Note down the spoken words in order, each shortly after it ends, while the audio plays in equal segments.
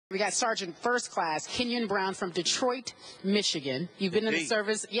We got Sergeant First Class Kenyon Brown from Detroit, Michigan. You've been in the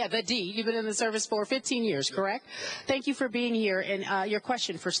service, the D. You've been in the service for 15 years, correct? Thank you for being here. And your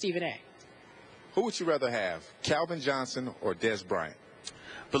question for Stephen A. Who would you rather have, Calvin Johnson or Des Bryant?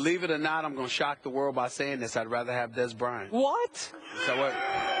 Believe it or not, I'm going to shock the world by saying this. I'd rather have Des Bryant. What? So what?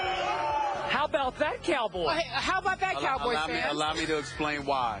 How about that, Cowboy? How about that, Cowboy fans? Allow me to explain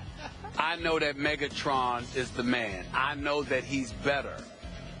why. I know that Megatron is the man. I know that he's better.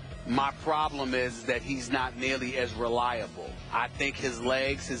 My problem is that he's not nearly as reliable. I think his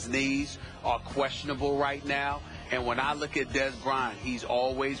legs, his knees are questionable right now. And when I look at Des Bryant, he's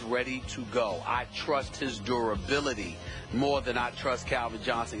always ready to go. I trust his durability more than I trust Calvin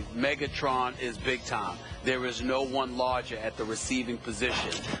Johnson. Megatron is big time. There is no one larger at the receiving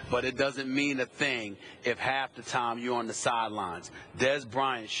position. But it doesn't mean a thing if half the time you're on the sidelines. Des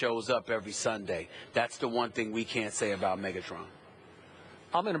Bryant shows up every Sunday. That's the one thing we can't say about Megatron.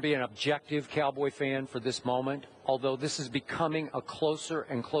 I'm going to be an objective Cowboy fan for this moment. Although this is becoming a closer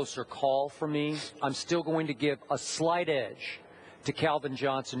and closer call for me, I'm still going to give a slight edge to Calvin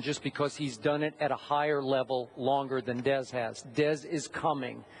Johnson just because he's done it at a higher level longer than Des has. Des is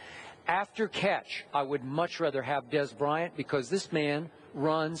coming. After catch, I would much rather have Des Bryant because this man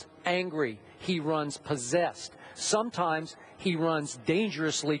runs angry. He runs possessed. Sometimes he runs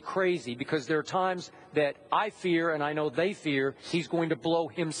dangerously crazy because there are times that I fear, and I know they fear, he's going to blow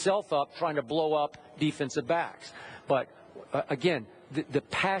himself up trying to blow up defensive backs. But, again, the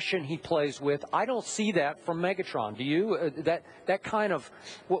passion he plays with, I don't see that from Megatron. Do you? That kind of,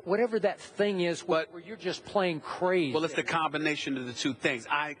 whatever that thing is where you're just playing crazy. Well, it's the combination of the two things.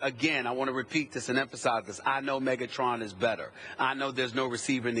 I want to repeat this and emphasize this. I know Megatron is better. I know there's no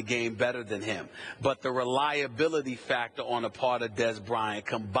receiver in the game better than him. But the reliability factor on the part of Des Bryant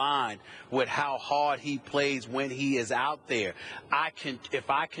combined with how hard he plays when he is out there, if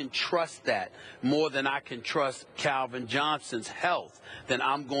I can trust that more than I can trust Calvin Johnson's health, then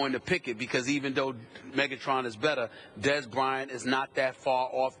I'm going to pick it because even though Megatron is better, Des Bryant is not that far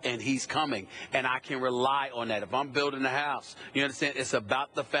off, and he's coming, and I can rely on that. If I'm building a house, you understand, it's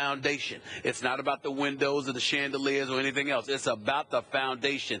about the foundation. It's not about the windows or the chandeliers or anything else. It's about the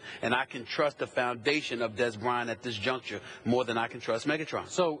foundation, and I can trust the foundation of Des Bryant at this juncture more than I can trust Megatron.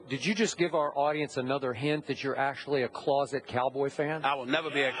 So did you just give our audience another hint that you're actually a closet Cowboy fan? I will never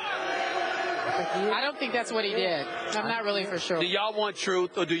be a... I don't think that's what he did. I'm not really for sure. Do y'all want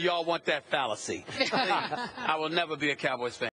truth or do y'all want that fallacy? I will never be a Cowboys fan.